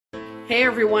Hey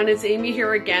everyone, it's Amy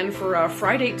here again for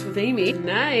Fridate with Amy.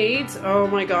 Tonight, oh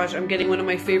my gosh, I'm getting one of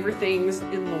my favorite things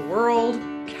in the world.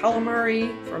 Calamari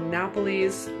from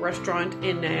Napoli's restaurant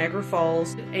in Niagara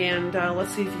Falls. And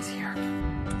let's see if he's here.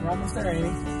 We're almost there,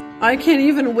 Amy. I can't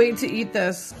even wait to eat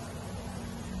this.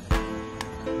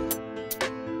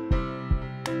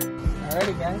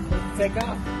 Alrighty guys, let's take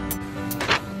off.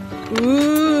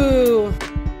 Ooh.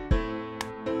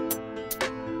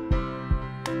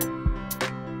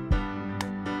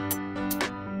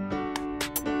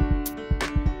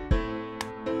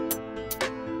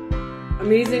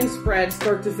 Amazing spread,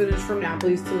 start to finish from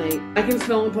Napoli's tonight. I can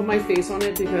smell and put my face on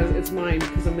it because it's mine,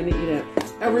 because I'm gonna eat it.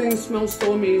 Everything smells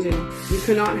so amazing. You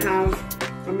cannot have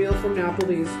a meal from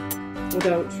Napoli's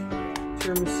without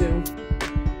tiramisu.